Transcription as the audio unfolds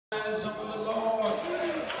eyes on the Lord.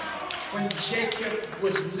 When Jacob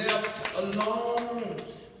was left alone,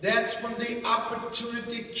 that's when the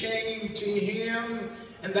opportunity came to him.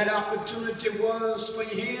 And that opportunity was for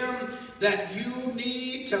him that you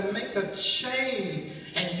need to make a change.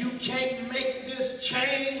 And you can't make this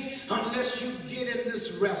change unless you get in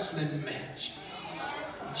this wrestling match.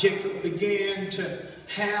 Jacob began to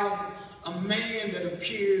have a man that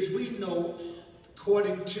appears, we know,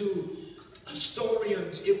 according to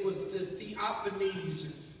historians, it was the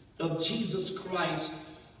theophanies of Jesus Christ.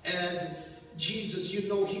 As Jesus, you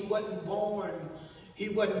know, he wasn't born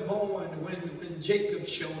when Jacob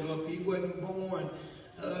showed up. He wasn't born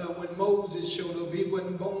when Moses showed up. He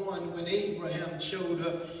wasn't born when Abraham showed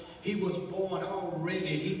up. He was born already.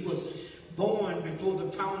 He was born before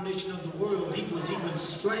the foundation of the world. He was even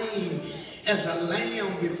slain as a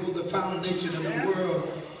lamb before the foundation of the world.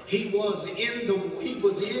 He was in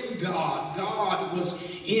God. God was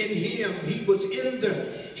in him. He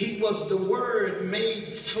was the Word made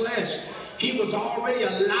flesh. He was already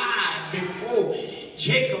alive before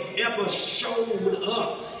Jacob ever showed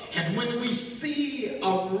up. And when we see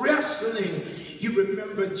a wrestling, you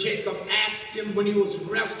remember Jacob asked him when he was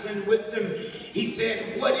wrestling with them, he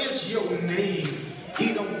said, "What is your name?"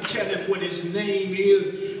 He don't tell him what his name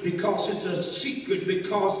is because it's a secret,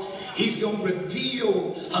 because he's going to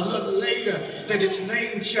reveal a little later that his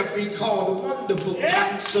name shall be called Wonderful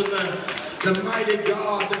Counselor, the Mighty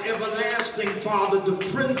God, the Everlasting Father, the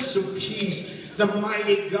Prince of Peace, the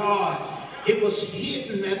Mighty God. It was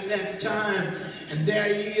hidden at that time, and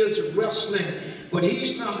there he is wrestling. But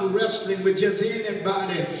he's not wrestling with just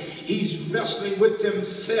anybody. He's wrestling with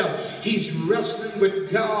himself. He's wrestling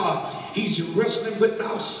with God. He's wrestling with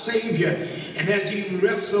our Savior. And as he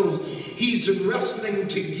wrestles, he's wrestling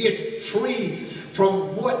to get free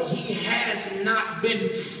from what he has not been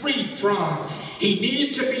free from. He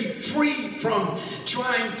needed to be free from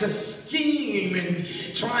trying to scheme and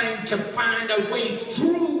trying to find a way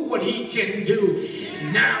through what he can do.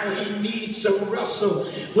 Now he needs to wrestle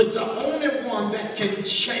with the only one that can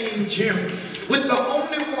change him, with the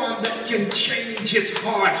only one that can change his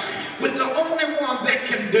heart, with the only one that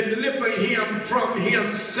can deliver him from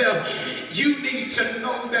himself. You need to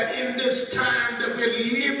know that in this time that we're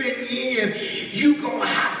living in, you're going to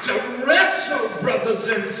have to wrestle, brothers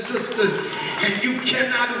and sisters. And you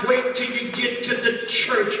cannot wait till you get to the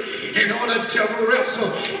church in order to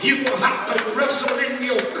wrestle. You're going to have to wrestle in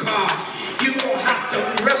your car. You're going to have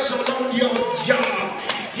to wrestle on your job.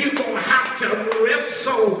 You're going to have to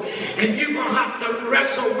wrestle, and you're going to have to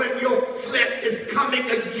wrestle when your flesh is coming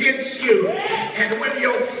against you, and when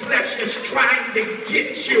your flesh is trying to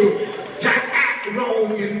get you to act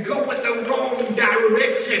wrong and go in the